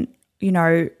then,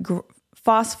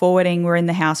 fast forwarding, we're in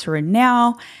the house we're in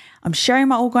now. I'm sharing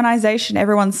my organization.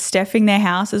 Everyone's Stephing their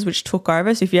houses, which took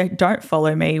over. So if you don't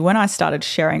follow me, when I started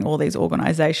sharing all these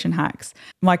organization hacks,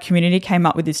 my community came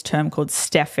up with this term called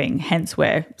Stephing, hence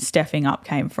where Stephing Up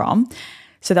came from.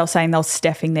 So they're saying they're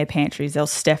Stephing their pantries, they're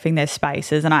Stephing their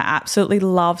spaces, and I absolutely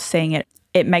love seeing it.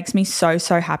 It makes me so,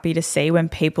 so happy to see when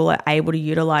people are able to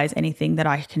utilize anything that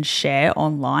I can share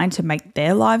online to make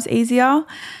their lives easier.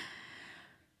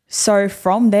 So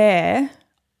from there,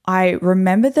 I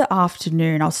remember the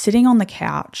afternoon, I was sitting on the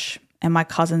couch and my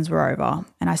cousins were over,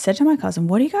 and I said to my cousin,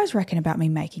 what do you guys reckon about me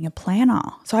making a planner?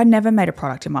 So I'd never made a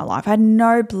product in my life. I had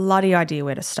no bloody idea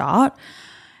where to start.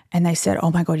 And they said,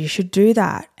 oh my God, you should do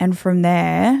that. And from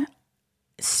there,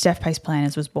 Steph Pace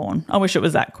Planners was born. I wish it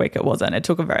was that quick. It wasn't. It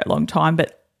took a very long time,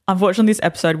 but unfortunately this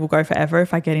episode will go forever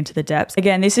if I get into the depths.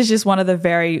 Again, this is just one of the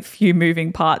very few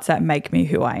moving parts that make me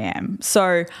who I am.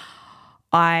 So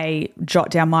I jot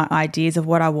down my ideas of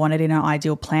what I wanted in an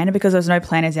ideal planner, because there's no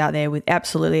planners out there with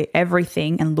absolutely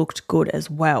everything and looked good as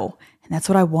well. And that's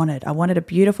what I wanted. I wanted a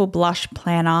beautiful blush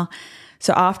planner.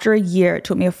 So after a year, it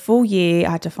took me a full year.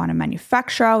 I had to find a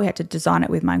manufacturer. We had to design it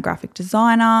with my graphic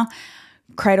designer,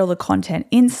 create all the content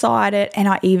inside it. And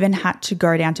I even had to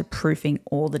go down to proofing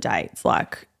all the dates.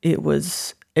 Like it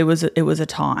was a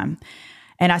time.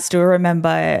 And I still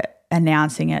remember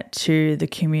announcing it to the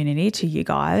community, to you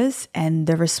guys, and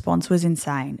the response was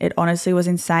insane. It honestly was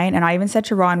insane. And I even said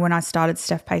to Ryan when I started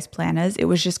Steph Pace Planners, it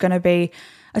was just going to be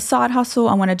a side hustle.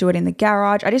 I want to do it in the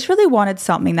garage. I just really wanted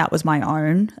something that was my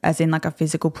own, as in like a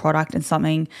physical product, and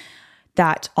something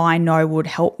that I know would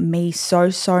help me so,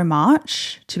 so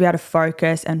much to be able to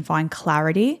focus and find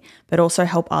clarity, but also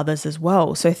help others as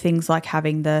well. So things like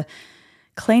having the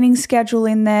cleaning schedule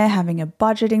in there, having a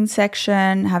budgeting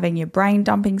section, having your brain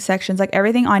dumping sections, like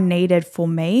everything I needed for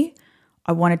me,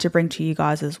 I wanted to bring to you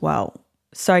guys as well.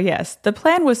 So yes, the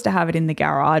plan was to have it in the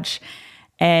garage,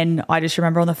 and I just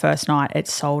remember on the first night it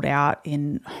sold out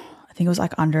in, I think it was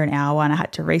like under an hour, and I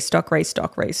had to restock.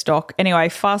 Anyway,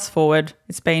 fast forward,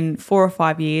 it's been 4 or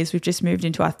 5 years. We've just moved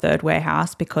into our third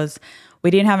warehouse because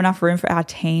we didn't have enough room for our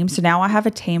team. So now I have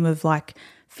a team of like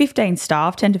 10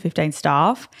 to 15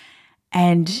 staff,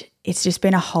 and it's just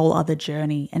been a whole other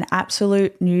journey, an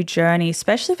absolute new journey,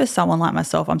 especially for someone like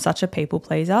myself. I'm such a people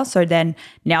pleaser. So then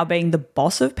now being the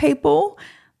boss of people,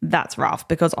 that's rough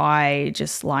because I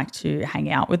just like to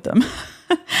hang out with them.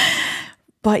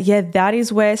 But yeah, that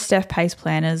is where Steph Pace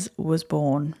Planners was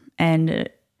born. And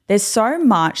there's so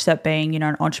much that being,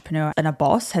 an entrepreneur and a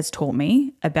boss has taught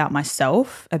me about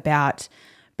myself, about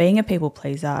being a people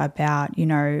pleaser, about,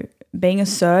 being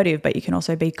assertive, but you can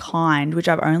also be kind, which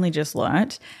I've only just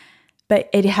learnt. But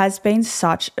it has been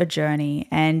such a journey,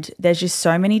 and there's just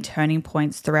so many turning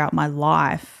points throughout my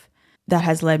life that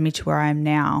has led me to where I am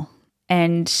now.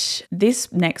 And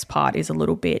this next part is a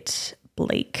little bit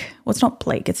bleak. Well, it's not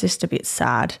bleak, it's just a bit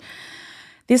sad.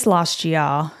 This last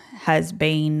year has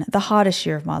been the hardest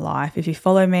year of my life. If you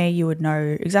follow me, you would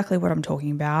know exactly what I'm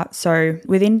talking about. So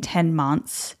within 10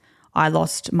 months, I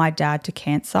lost my dad to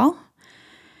cancer.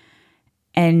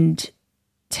 And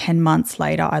 10 months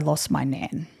later, I lost my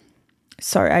nan.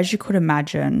 So as you could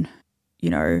imagine,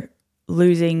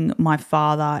 losing my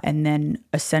father and then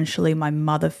essentially my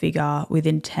mother figure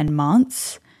within 10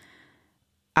 months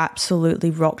absolutely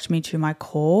rocked me to my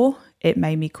core. It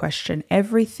made me question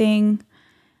everything.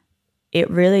 There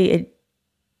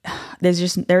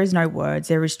is no words.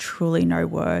 There is truly no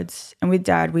words. And with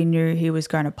Dad, we knew he was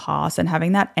going to pass, and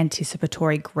having that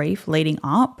anticipatory grief leading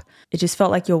up, it just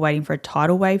felt like you're waiting for a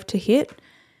tidal wave to hit,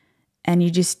 and you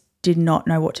just did not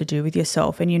know what to do with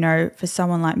yourself. And, for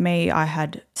someone like me, I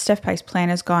had Steph Pace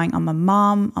Planners going. I'm a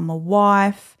mum, I'm a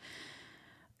wife.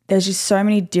 There's just so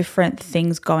many different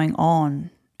things going on,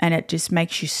 and it just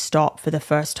makes you stop for the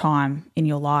first time in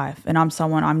your life. And I'm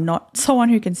not someone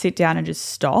who can sit down and just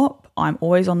stop. I'm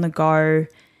always on the go,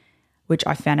 which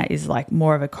I found out is like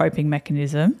more of a coping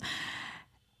mechanism.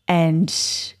 And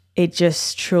it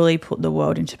just truly put the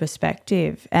world into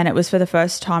perspective. And it was for the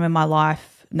first time in my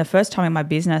life, and the first time in my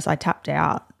business, I tapped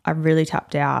out. I really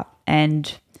tapped out.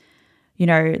 And,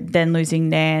 then losing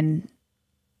Nan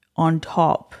on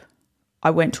top, I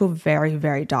went to a very,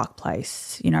 very dark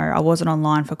place. I wasn't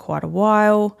online for quite a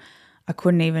while. I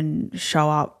couldn't even show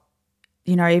up,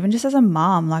 even just as a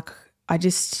mom.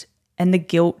 And the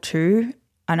guilt too.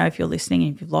 I know if you're listening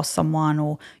and if you've lost someone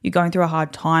or you're going through a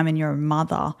hard time and you're a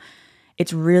mother,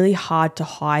 it's really hard to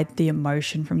hide the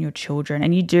emotion from your children.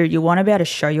 And you want to be able to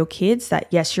show your kids that,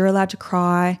 yes, you're allowed to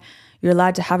cry, you're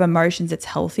allowed to have emotions, it's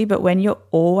healthy. But when you're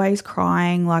always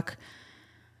crying, like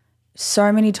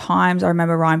so many times I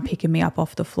remember Ryan picking me up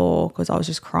off the floor because I was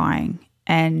just crying,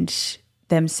 and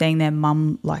them seeing their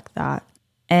mum like that.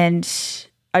 And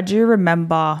I do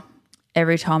remember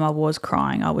every time I was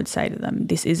crying, I would say to them,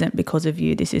 this isn't because of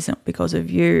you, this isn't because of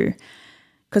you.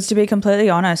 Because to be completely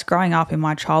honest, growing up in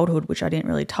my childhood, which I didn't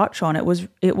really touch on, it was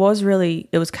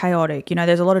chaotic.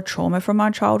 There's a lot of trauma from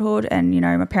my childhood, and,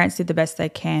 my parents did the best they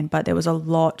can, but there was a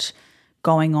lot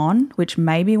going on, which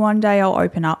maybe one day I'll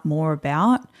open up more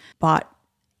about. But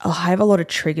I have a lot of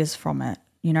triggers from it,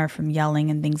 from yelling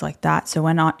and things like that. So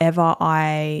whenever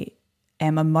I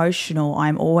am emotional,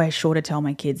 I'm always sure to tell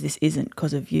my kids this isn't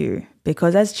because of you.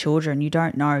 Because as children, you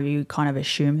don't know, you kind of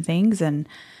assume things. And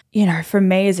for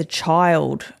me as a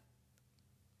child,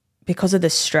 because of the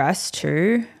stress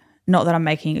too, not that I'm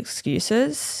making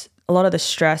excuses, a lot of the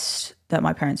stress that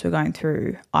my parents were going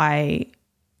through, I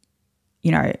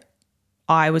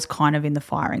was kind of in the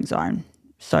firing zone,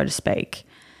 so to speak.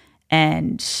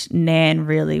 And Nan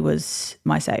really was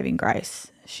my saving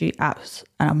grace. And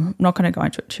I'm not going to go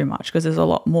into it too much because there's a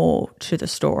lot more to the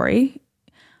story,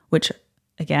 which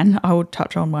again, I will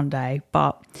touch on one day.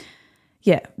 But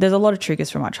yeah, there's a lot of triggers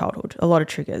from my childhood, a lot of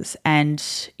triggers. And,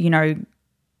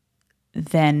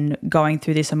 then going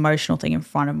through this emotional thing in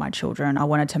front of my children, I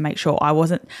wanted to make sure I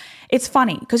wasn't. It's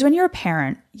funny because when you're a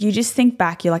parent, you just think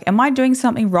back, you're like, am I doing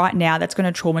something right now that's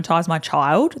going to traumatize my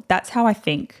child? That's how I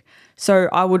think. So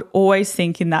I would always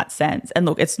think in that sense. And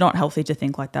look, it's not healthy to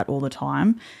think like that all the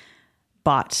time,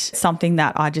 but something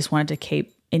that I just wanted to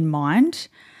keep in mind.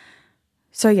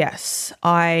 So yes,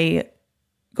 I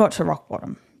got to rock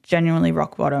bottom. Genuinely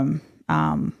rock bottom.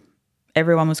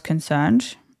 Everyone was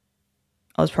concerned.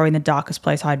 I was probably in the darkest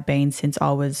place I'd been since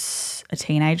I was a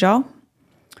teenager.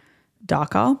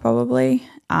 Darker, probably.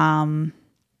 And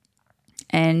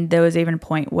there was even a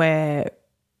point where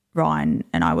Ryan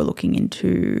and I were looking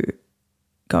into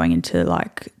going into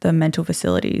like the mental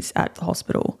facilities at the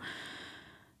hospital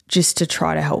just to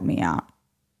try to help me out,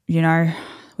 you know,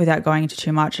 without going into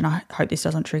too much. And I hope this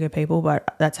doesn't trigger people,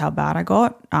 but that's how bad I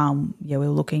got. We were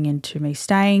looking into me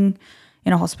staying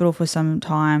in a hospital for some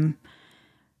time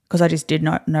because I just did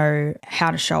not know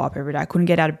how to show up every day. I couldn't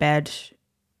get out of bed.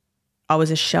 I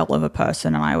was a shell of a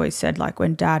person. And I always said, like,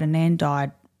 when Dad and Nan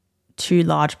died, 2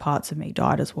 large parts of me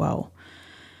died as well.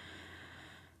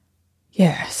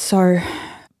 Yeah, so,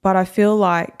 but I feel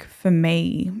like for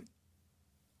me,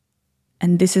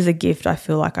 and this is a gift I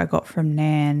feel like I got from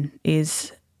Nan,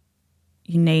 is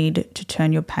you need to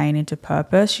turn your pain into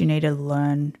purpose. You need to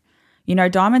learn. You know,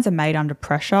 diamonds are made under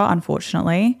pressure,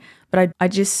 unfortunately, but I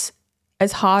just,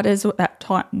 as hard as that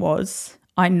time was,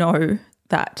 I know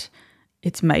that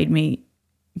it's made me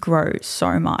grow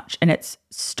so much, and it's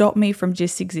stopped me from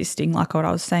just existing, like what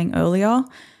I was saying earlier,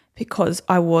 because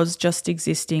I was just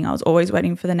existing. I was always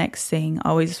waiting for the next thing. I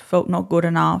always felt not good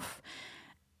enough.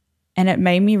 And it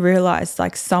made me realize,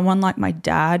 like, someone like my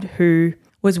dad who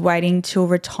was waiting till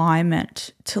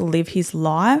retirement to live his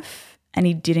life and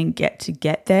he didn't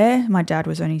get there. My dad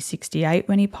was only 68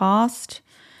 when he passed,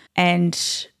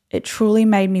 and it truly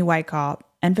made me wake up.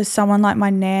 And for someone like my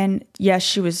Nan, yes,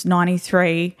 she was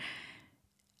 93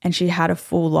 and she had a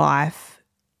full life.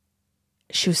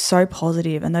 She was so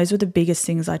positive, and those were the biggest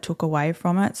things I took away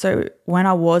from it. So when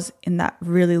I was in that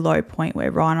really low point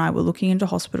where Ryan and I were looking into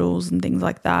hospitals and things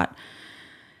like that,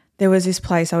 there was this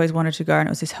place I always wanted to go, and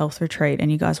it was this health retreat,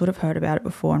 and you guys would have heard about it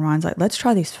before. And Ryan's like, let's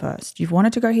try this first. You've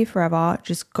wanted to go here forever,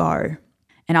 just go.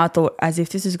 And I thought, as if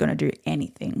this is going to do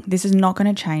anything. This is not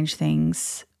going to change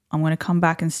things. I'm going to come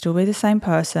back and still be the same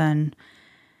person.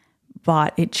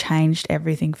 But it changed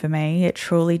everything for me. It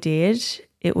truly did.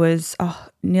 It was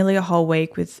nearly a whole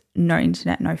week with no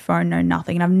internet, no phone, no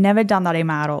nothing. And I've never done that in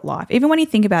my adult life. Even when you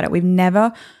think about it, we've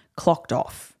never clocked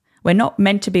off. We're not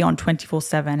meant to be on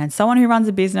 24/7. And someone who runs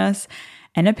a business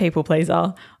and a people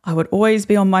pleaser, I would always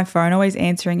be on my phone, always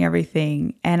answering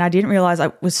everything. And I didn't realize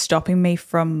it was stopping me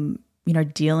from, you know,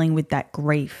 dealing with that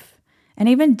grief and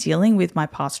even dealing with my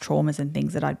past traumas and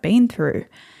things that I'd been through.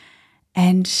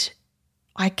 And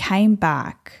I came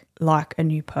back like a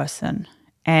new person.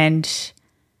 And,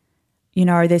 you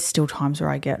know, there's still times where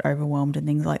I get overwhelmed and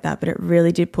things like that, but it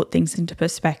really did put things into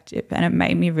perspective, and it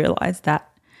made me realize that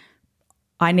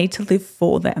I need to live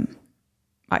for them.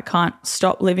 I can't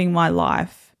stop living my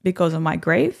life because of my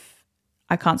grief.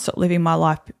 I can't stop living my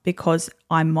life because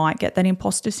I might get that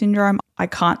imposter syndrome. I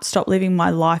can't stop living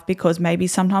my life because maybe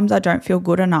sometimes I don't feel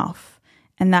good enough.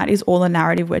 And that is all a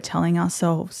narrative we're telling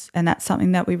ourselves. And that's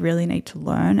something that we really need to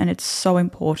learn, and it's so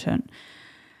important.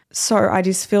 So I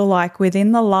just feel like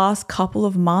within the last couple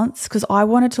of months, because I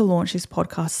wanted to launch this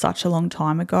podcast such a long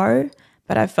time ago,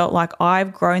 but I felt like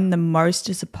I've grown the most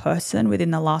as a person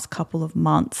within the last couple of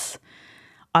months.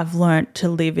 I've learned to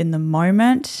live in the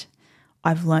moment.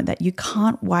 I've learned that you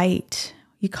can't wait.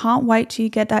 You can't wait till you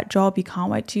get that job. You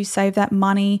can't wait till you save that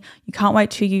money. You can't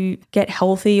wait till you get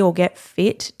healthy or get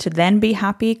fit to then be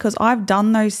happy, because I've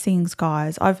done those things,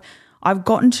 guys. I've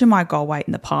gotten to my goal weight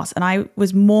in the past, and I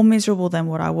was more miserable than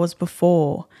what I was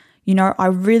before. You know, I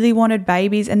really wanted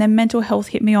babies, and then mental health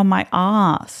hit me on my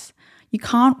ass. You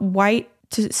can't wait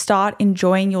to start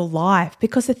enjoying your life,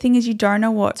 because the thing is, you don't know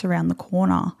what's around the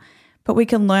corner, but we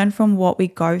can learn from what we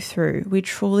go through. We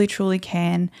truly, truly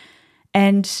can.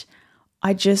 And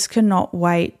I just cannot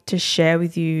wait to share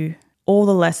with you all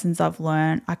the lessons I've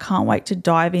learned. I can't wait to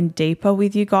dive in deeper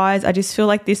with you guys. I just feel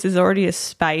like this is already a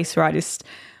space where I just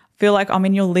feel like I'm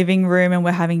in your living room and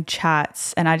we're having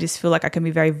chats, and I just feel like I can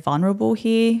be very vulnerable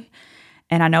here.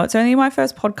 And I know it's only my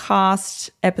first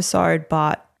podcast episode,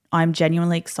 but I'm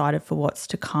genuinely excited for what's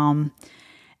to come.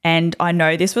 And I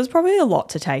know this was probably a lot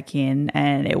to take in,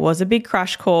 and it was a big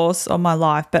crash course on my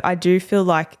life, but I do feel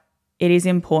like it is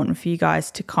important for you guys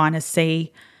to kind of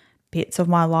see bits of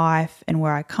my life and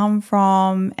where I come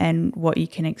from and what you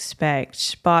can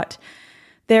expect. But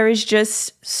there is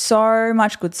just so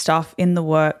much good stuff in the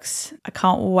works. I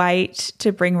can't wait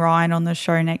to bring Ryan on the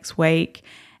show next week.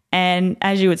 And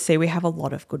as you would see, we have a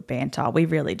lot of good banter. We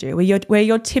really do. We're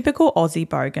your typical Aussie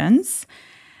bogans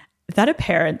that are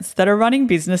parents, that are running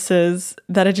businesses,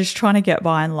 that are just trying to get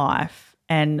by in life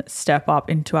and step up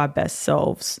into our best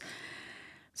selves.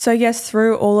 So yes,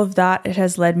 through all of that, it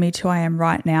has led me to where I am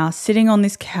right now, sitting on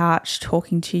this couch,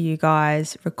 talking to you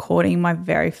guys, recording my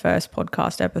very first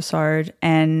podcast episode.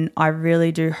 And I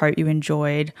really do hope you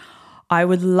enjoyed. I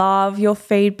would love your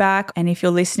feedback. And if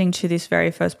you're listening to this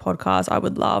very first podcast, I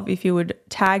would love if you would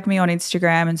tag me on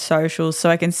Instagram and socials so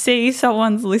I can see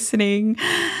someone's listening,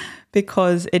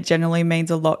 because it genuinely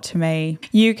means a lot to me.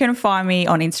 You can find me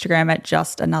on Instagram at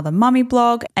Just Another Mummy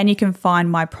Blog, and you can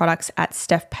find my products at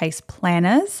Steph Pace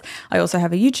Planners. I also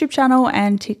have a YouTube channel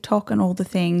and TikTok and all the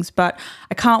things, but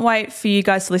I can't wait for you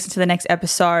guys to listen to the next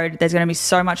episode. There's going to be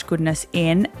so much goodness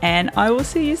in, and I will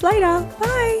see you later.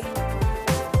 Bye.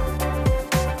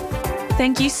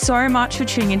 Thank you so much for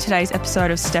tuning in today's episode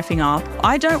of Stephing Up.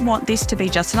 I don't want this to be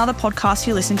just another podcast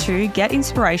you listen to, get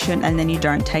inspiration, and then you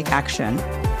don't take action.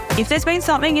 If there's been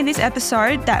something in this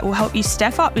episode that will help you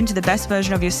step up into the best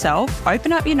version of yourself,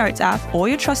 open up your notes app or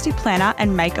your trusty planner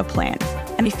and make a plan.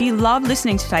 And if you love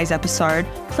listening to today's episode,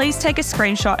 please take a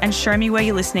screenshot and show me where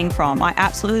you're listening from. I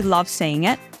absolutely love seeing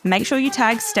it. Make sure you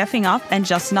tag Stephing Up and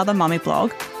Just Another Mummy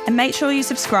Blog, and make sure you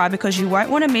subscribe because you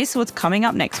won't want to miss what's coming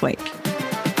up next week.